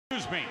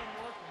excuse me.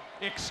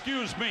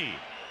 Excuse me.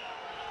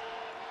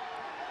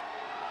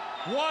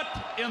 What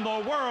in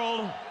the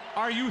world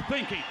are you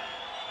thinking?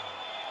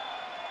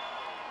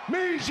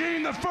 Mean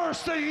Gene, the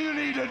first thing you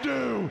need to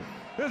do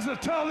is to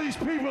tell these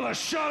people to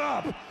shut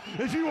up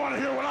if you want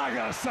to hear what I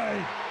gotta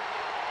say.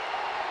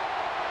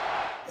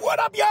 What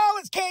up, y'all?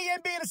 It's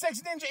KMB, the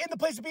Sexy Ninja, in the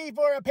place to be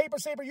for a Paper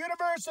Saber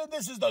universe, and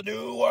this is the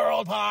New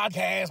World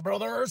Podcast,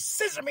 brothers.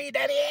 Sesame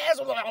Daddy ass.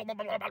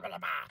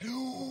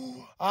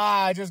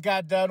 I just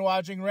got done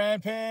watching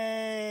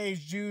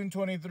Rampage, June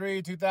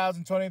 23,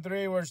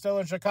 2023. We're still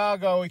in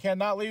Chicago. We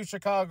cannot leave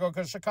Chicago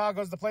because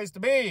Chicago's the place to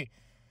be,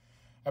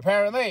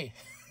 apparently.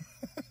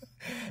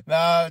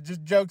 No,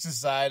 just jokes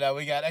aside,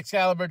 we got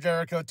Excalibur,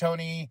 Jericho,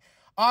 Tony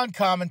on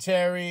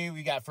commentary.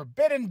 We got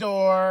Forbidden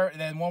Door, and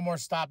then one more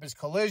stop is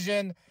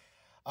Collision.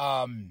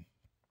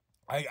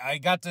 I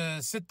got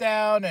to sit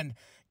down and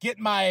get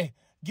my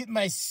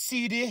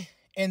CD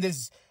in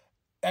this.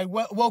 I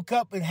woke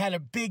up and had a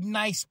big,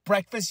 nice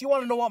breakfast. You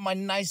want to know what my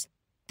nice,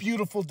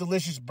 beautiful,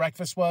 delicious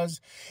breakfast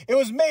was? It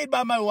was made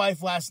by my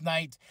wife last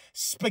night.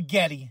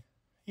 Spaghetti.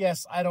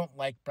 Yes, I don't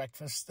like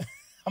breakfast.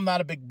 I'm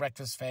not a big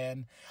breakfast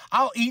fan.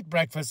 I'll eat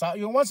breakfast.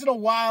 Once in a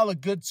while, a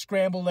good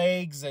scrambled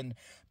eggs and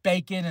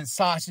bacon and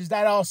sausage.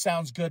 That all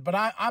sounds good. But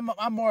I'm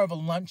more of a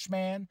lunch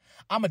man.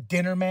 I'm a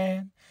dinner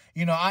man.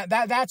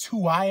 That's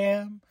who I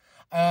am.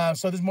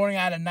 So this morning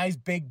I had a nice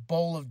big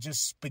bowl of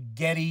just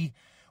spaghetti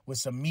with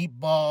some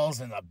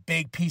meatballs and a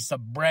big piece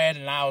of bread.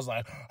 And I was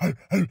like,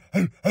 hey,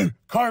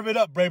 carve it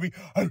up, baby.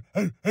 You're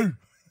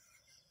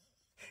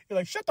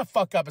like, shut the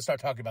fuck up and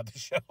start talking about the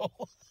show.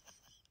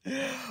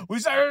 We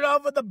started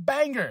off with a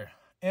banger.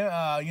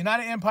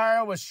 United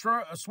Empire with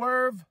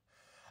Swerve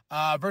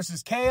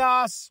versus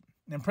Chaos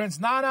and Prince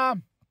Nana.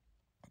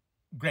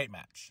 Great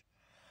match.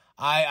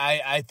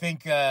 I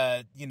think,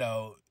 and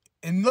a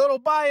little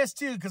biased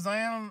too, because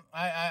I'm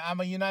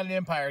a United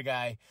Empire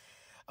guy.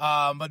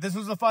 But this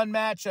was a fun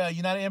match.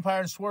 United Empire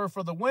and Swerve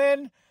for the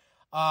win.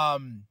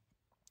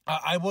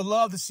 I would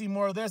love to see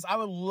more of this. I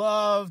would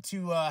love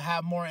to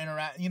have more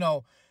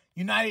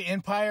United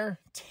Empire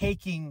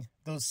taking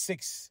those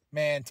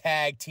 6-man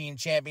tag team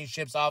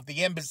championships off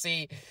the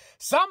Embassy.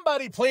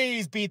 Somebody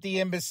please beat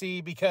the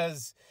Embassy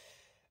because,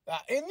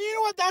 and you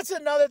know what? That's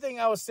another thing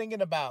I was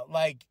thinking about.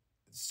 Like,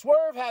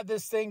 Swerve had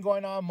this thing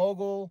going on,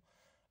 Mogul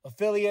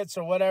affiliates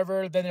or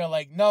whatever. Then they're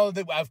like, no,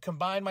 I've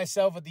combined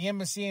myself with the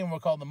Embassy and we're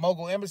called the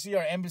Mogul Embassy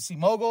or Embassy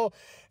Mogul.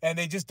 And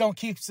they just don't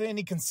keep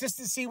any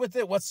consistency with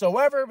it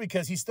whatsoever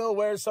because he still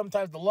wears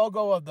sometimes the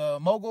logo of the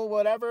Mogul,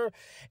 whatever.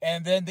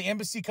 And then the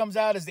Embassy comes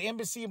out as the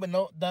Embassy, but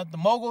no, not the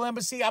Mogul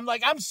Embassy. I'm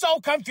like, I'm so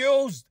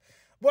confused.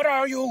 What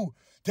are you?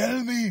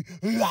 Tell me,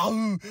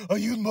 are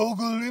you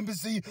Mogul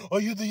Embassy?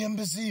 Are you the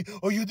Embassy?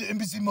 Are you the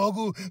Embassy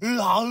Mogul?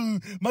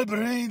 My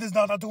brain is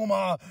not a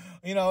tumor.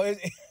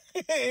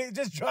 It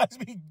just drives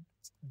me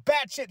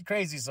batshit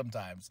crazy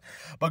sometimes.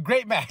 But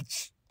great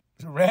match.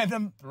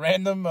 Random.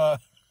 Yeah,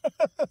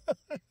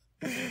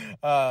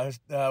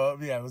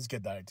 let's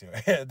get down to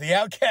it. The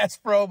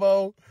Outcast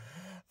promo.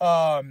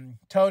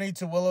 Tony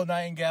to Willow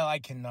Nightingale. I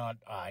cannot.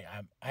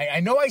 I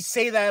know I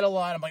say that a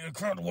lot. I'm like, I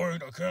can't wait.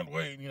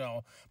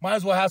 Might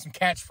as well have some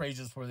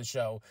catchphrases for the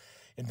show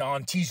and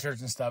on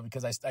t-shirts and stuff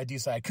because I do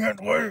say I can't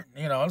wait.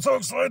 I'm so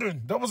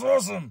excited. That was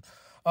awesome.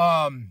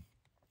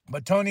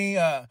 But Tony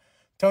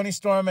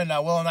Storm and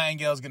Willow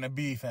Nightingale is going to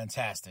be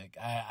fantastic.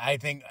 I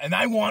think, and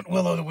I want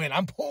Willow to win.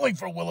 I'm pulling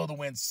for Willow to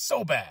win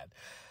so bad.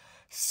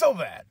 So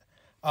bad.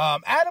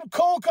 Adam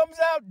Cole comes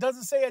out,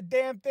 doesn't say a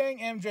damn thing.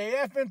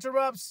 MJF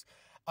interrupts.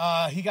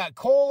 He got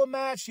Cole a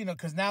match,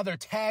 because now they're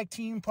tag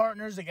team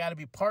partners. They got to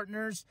be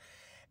partners.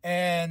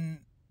 And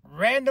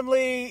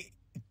randomly,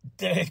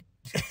 I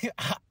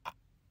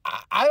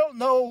don't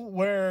know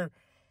where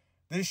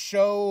this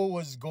show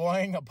was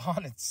going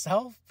upon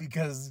itself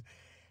because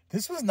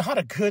this was not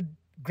a great.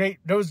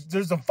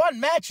 There's some fun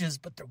matches,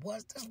 but this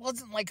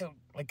wasn't like a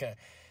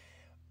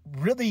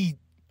really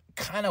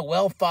kind of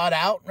well thought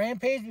out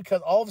Rampage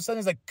because all of a sudden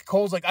it's like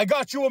Cole's like, I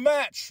got you a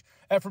match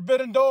at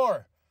Forbidden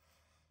Door.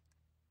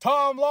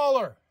 Tom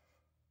Lawler.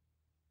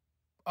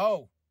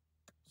 Oh,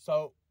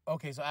 so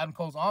Adam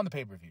Cole's on the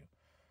pay-per-view.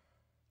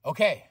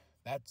 Okay,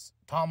 that's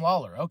Tom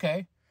Lawler.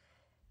 Okay,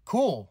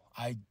 cool.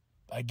 I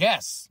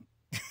guess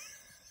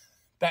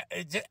that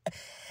and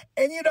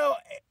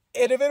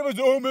if it was,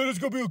 oh man, it's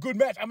gonna be a good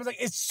match, I was like,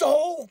 it's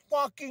so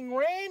fucking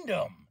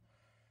random.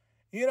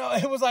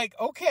 It was like,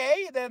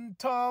 okay, then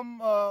Tom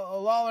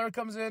Lawler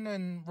comes in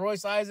and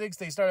Royce Isaacs,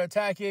 they start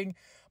attacking.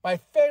 My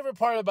favorite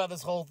part about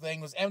this whole thing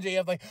was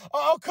MJF like,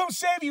 oh, I'll come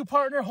save you,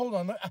 partner. Hold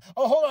on,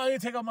 I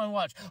need to take off my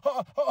watch.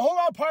 Hold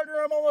on,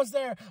 partner, I'm almost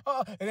there.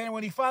 And then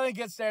when he finally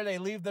gets there, they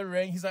leave the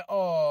ring. He's like,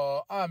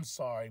 oh, I'm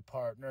sorry,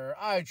 partner.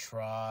 I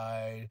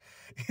tried.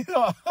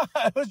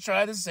 I was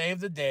trying to save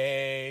the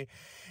day.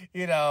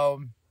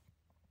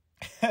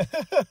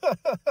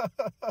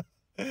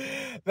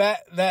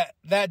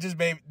 That just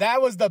made,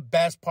 that was the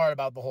best part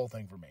about the whole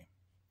thing for me.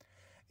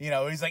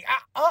 He's like,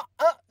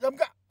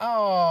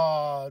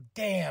 oh,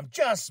 damn,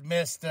 just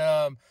missed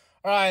him.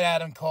 All right,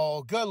 Adam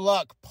Cole, good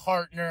luck,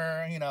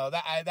 partner. You know,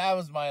 that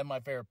was my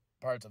favorite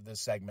parts of this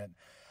segment.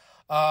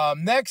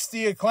 Next,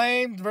 the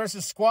Acclaimed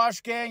versus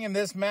Squash Gang in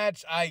this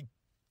match. Why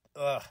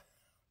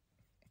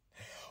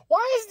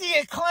is the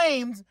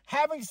Acclaimed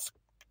having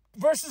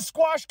versus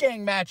Squash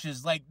Gang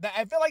matches? Like,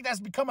 I feel like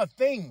that's become a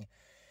thing,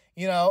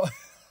 you know.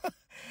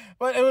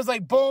 But it was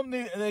like, boom.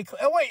 Wait,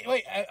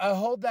 I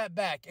hold that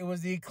back. It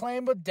was the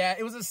Acclaimed with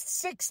it was a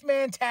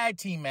 6-man tag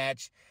team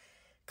match.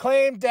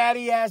 Acclaimed,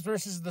 Daddy Ass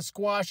versus the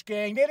Squash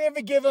Gang. They didn't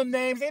even give them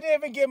names. They didn't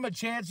even give them a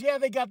chance. Yeah,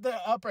 they got the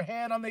upper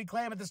hand on the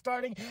Acclaimed at the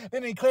starting.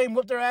 Then the Acclaimed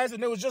whipped their ass,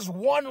 and there was just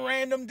one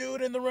random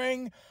dude in the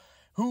ring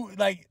who,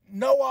 like,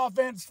 no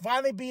offense,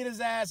 finally beat his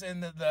ass.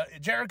 And the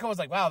Jericho was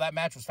like, wow, that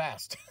match was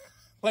fast.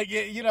 Like,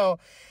 you know,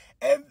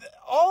 and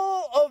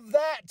all of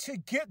that to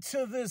get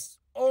to this,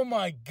 oh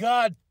my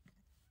God,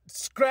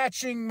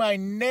 scratching my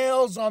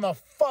nails on a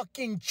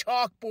fucking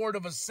chalkboard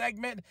of a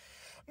segment.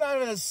 Not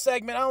even a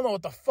segment. I don't know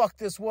what the fuck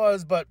this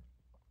was, but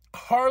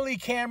Harley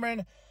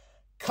Cameron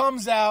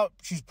comes out.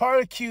 She's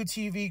part of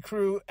QTV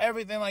crew,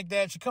 everything like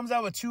that. She comes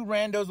out with 2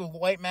 randos with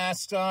white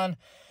masks on,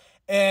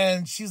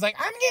 and she's like,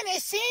 I'm gonna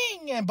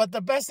sing. But the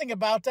best thing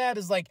about that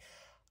is, like,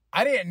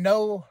 I didn't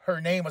know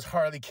her name was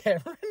Harley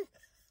Cameron.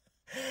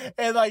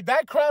 And, like,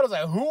 that crowd was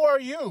like, who are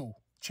you?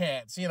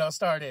 Chance, you know,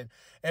 started.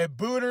 And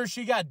booed her.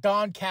 She got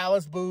Don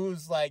Callis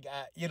boos, like,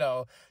 you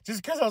know,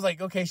 just because I was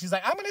like, okay, she's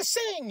like, I'm gonna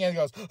sing. And he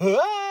goes,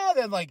 ah!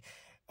 Then, like,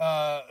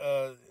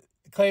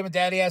 Claim and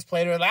Daddy Ass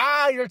played her,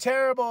 like, you're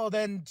terrible.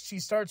 Then she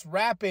starts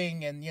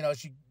rapping, and, you know,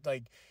 she's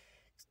like,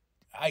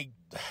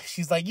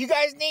 you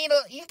guys need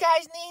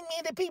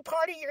me to be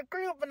part of your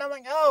group. And I'm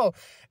like, oh.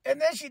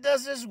 And then she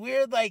does this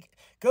weird, like,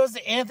 goes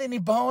to Anthony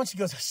Bowen. She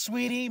goes,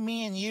 sweetie,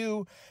 me and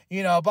you,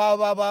 you know, blah,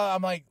 blah, blah.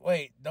 I'm like,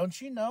 wait, don't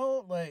you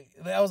know? Like,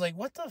 I was like,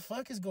 what the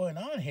fuck is going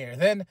on here?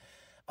 Then,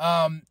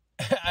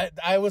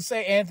 I would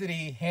say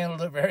Anthony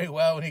handled it very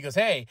well when he goes,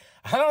 hey,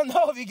 I don't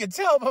know if you can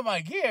tell by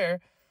my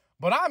gear,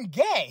 but I'm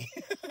gay,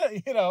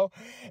 you know.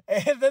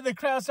 And then the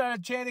crowd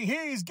started chanting,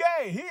 he's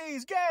gay,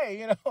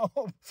 you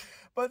know.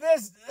 But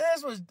this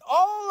was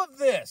all of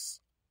this,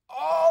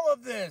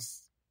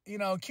 you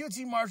know.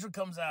 QT Marshall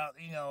comes out,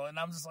 you know, and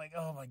I'm just like,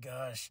 oh my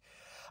gosh.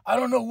 I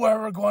don't know where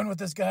we're going with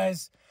this,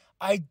 guys.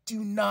 I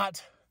do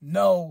not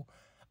know.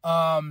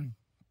 And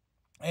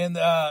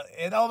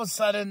all of a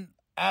sudden,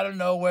 out of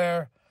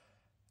nowhere,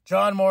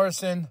 Johnny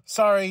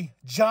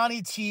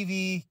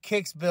TV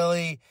kicks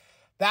Billy.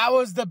 That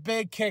was the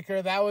big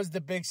kicker. That was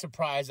the big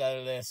surprise out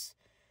of this.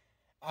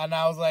 And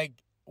I was like,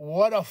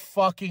 what a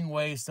fucking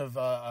waste of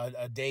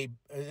a day.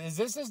 Is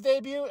this his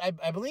debut?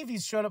 I believe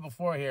he's showed up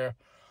before here.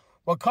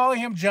 Well, calling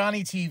him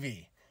Johnny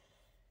TV.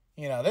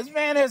 You know, this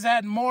man has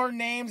had more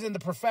names in the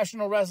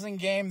professional wrestling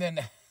game than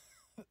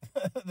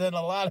a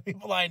lot of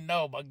people I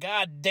know. But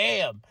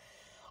goddamn,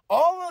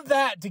 all of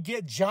that to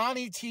get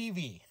Johnny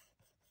TV.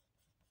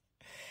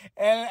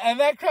 And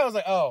that crowd was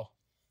like, oh,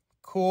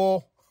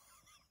 cool.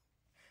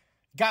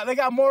 They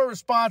got more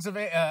response of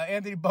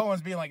Anthony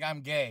Bowens being like, I'm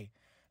gay.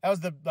 That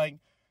was the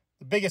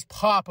biggest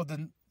pop of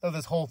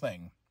this whole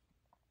thing.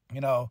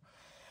 You know,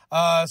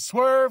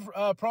 Swerve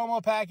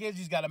promo package.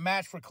 He's got a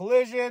match for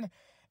Collision.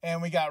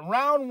 And we got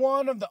round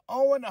 1 of the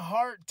Owen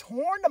Hart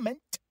tournament.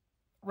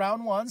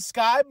 Round 1,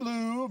 Sky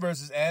Blue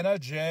versus Anna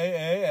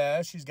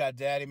J.A.S. She's got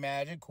Daddy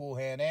Magic, Cool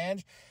Hand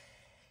Ange.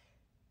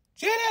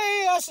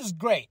 J.A.S. is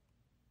great.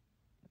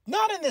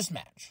 Not in this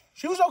match.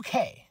 She was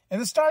okay. And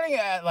the starting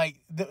at,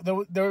 like,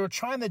 they were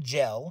trying to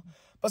gel.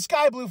 But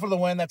Sky Blue for the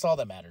win, that's all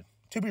that mattered.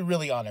 To be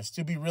really honest,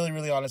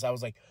 I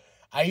was like,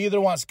 I either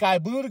want Sky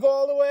Blue to go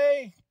all the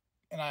way,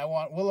 and I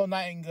want Willow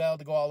Nightingale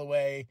to go all the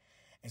way,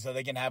 and so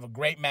they can have a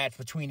great match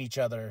between each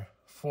other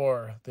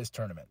for this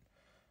tournament.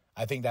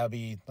 I think that would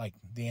be, like,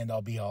 the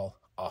end-all, be-all.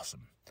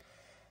 Awesome.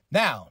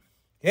 Now,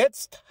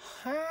 it's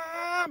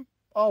time.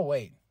 Oh,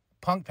 wait.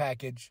 Punk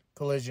package,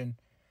 Collision,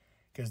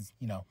 because,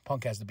 you know,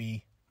 Punk has to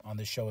be on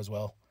this show as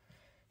well.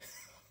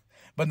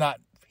 But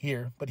not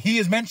here. But he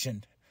is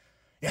mentioned.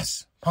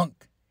 Yes,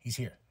 Punk, he's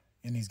here.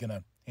 And he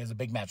has a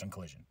big match on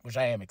Collision, which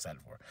I am excited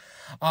for.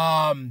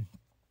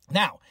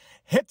 Now,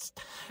 it's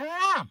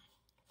time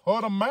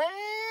for the main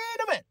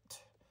event.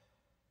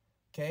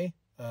 Okay.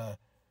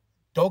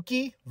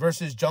 Doki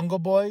versus Jungle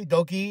Boy.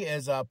 Doki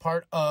is a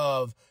part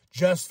of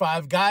Just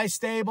 5 Guys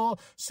stable,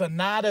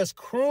 Sonata's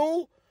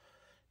crew.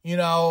 You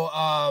know,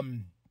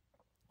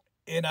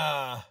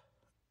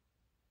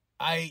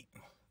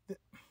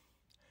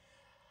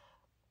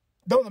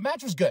 though the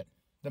match was good.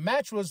 The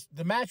match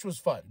was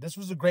fun. This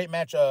was a great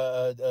match.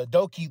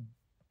 Doki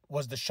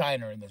was the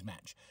shiner in this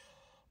match.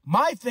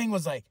 My thing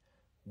was like,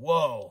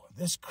 whoa,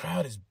 this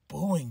crowd is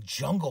booing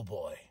Jungle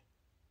Boy.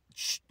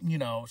 You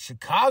know,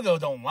 Chicago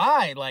don't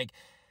lie. Like,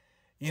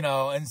 you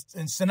know,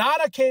 and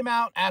Sonata came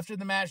out after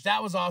the match.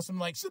 That was awesome.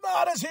 Like,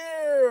 Sonata's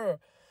here.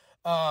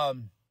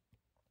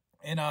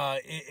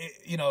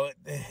 You know,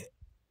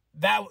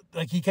 that,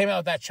 like, he came out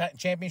with that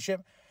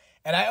championship.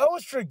 And I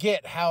always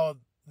forget how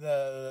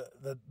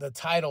the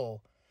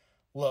title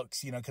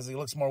looks, you know, because he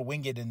looks more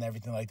winged and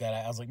everything like that.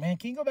 I was like, man,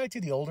 can you go back to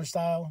the older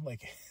style?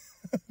 Like,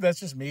 That's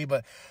just me.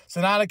 But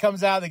Sonata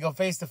comes out, they go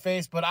face to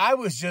face. But I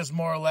was just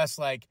more or less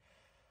like,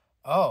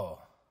 oh,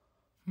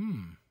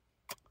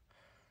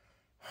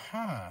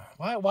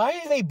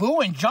 why are they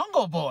booing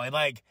Jungle Boy?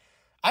 Like,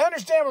 I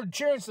understand we're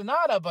cheering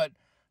Sonata, but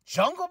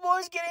Jungle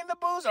Boy's getting the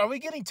boos? Are we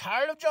getting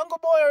tired of Jungle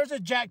Boy, or is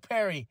it Jack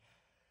Perry?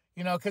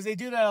 You know, because they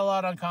do that a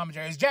lot on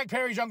commentary. It's Jack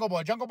Perry, Jungle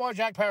Boy,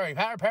 Jack Perry,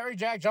 Perry,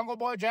 Jack, Jungle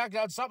Boy, Jack,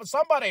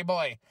 somebody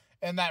boy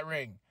in that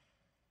ring.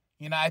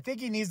 You know, I think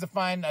he needs to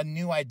find a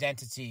new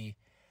identity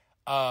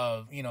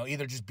of, you know,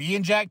 either just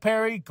being Jack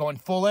Perry, going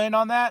full in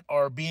on that,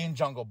 or being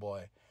Jungle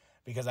Boy.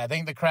 Because I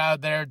think the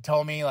crowd there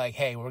told me, like,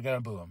 hey, we're going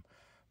to boo him.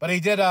 But he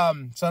did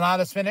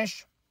Sonata's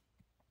finish.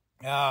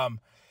 And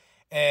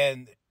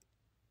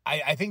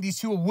I think these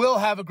two will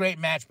have a great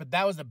match, but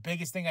that was the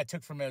biggest thing I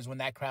took from it, was when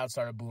that crowd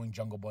started booing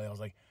Jungle Boy. I was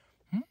like,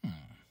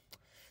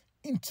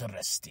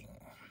 interesting.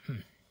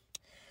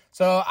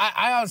 So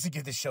I honestly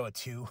give this show a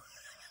 2.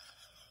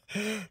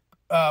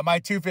 My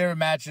 2 favorite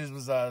matches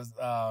was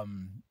I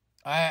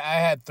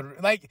had 3.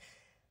 Like,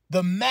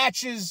 the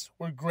matches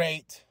were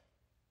great.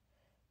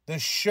 The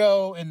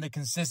show and the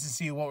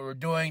consistency of what we were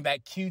doing,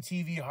 that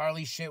QTV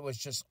Harley shit was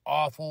just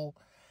awful.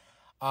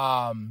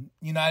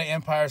 United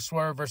Empire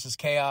Swerve versus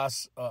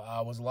Chaos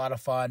was a lot of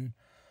fun.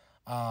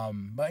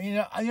 But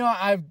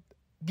I've,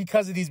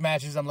 because of these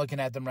matches, I'm looking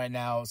at them right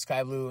now.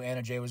 Sky Blue,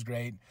 Anna Jay was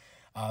great.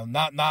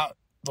 Not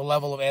the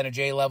level of Anna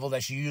Jay level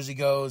that she usually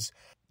goes.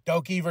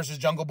 Doki versus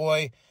Jungle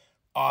Boy,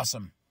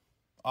 awesome.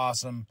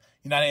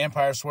 United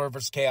Empire Swerve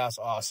versus Chaos,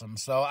 awesome.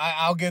 So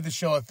I'll give the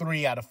show a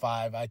 3 out of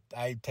 5.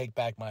 I take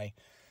back my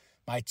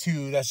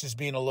 2. That's just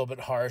being a little bit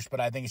harsh,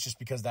 but I think it's just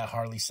because that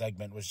Harley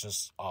segment was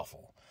just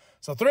awful.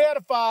 So 3 out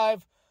of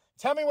 5.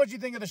 Tell me what you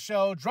think of the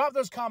show. Drop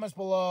those comments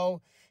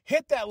below.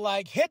 Hit that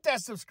like. Hit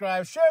that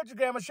subscribe. Share it with your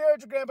grandma. Share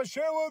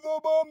with the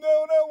bum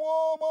down at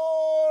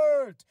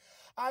Walmart.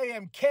 I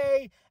am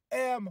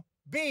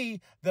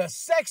KMB, the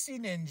Sexy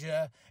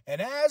Ninja.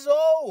 And as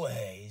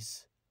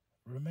always,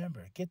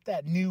 remember, get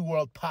that New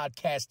World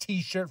Podcast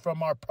t-shirt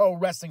from our Pro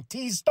Wrestling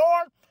Tee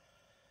store.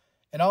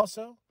 And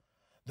also,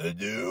 the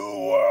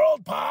New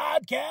World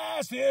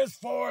Podcast is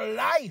for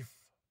life,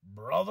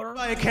 brother.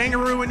 By a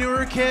kangaroo when you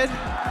were a kid?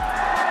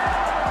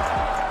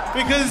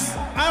 Because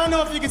I don't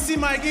know if you can see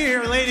my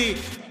gear here, lady.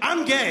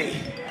 I'm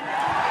gay.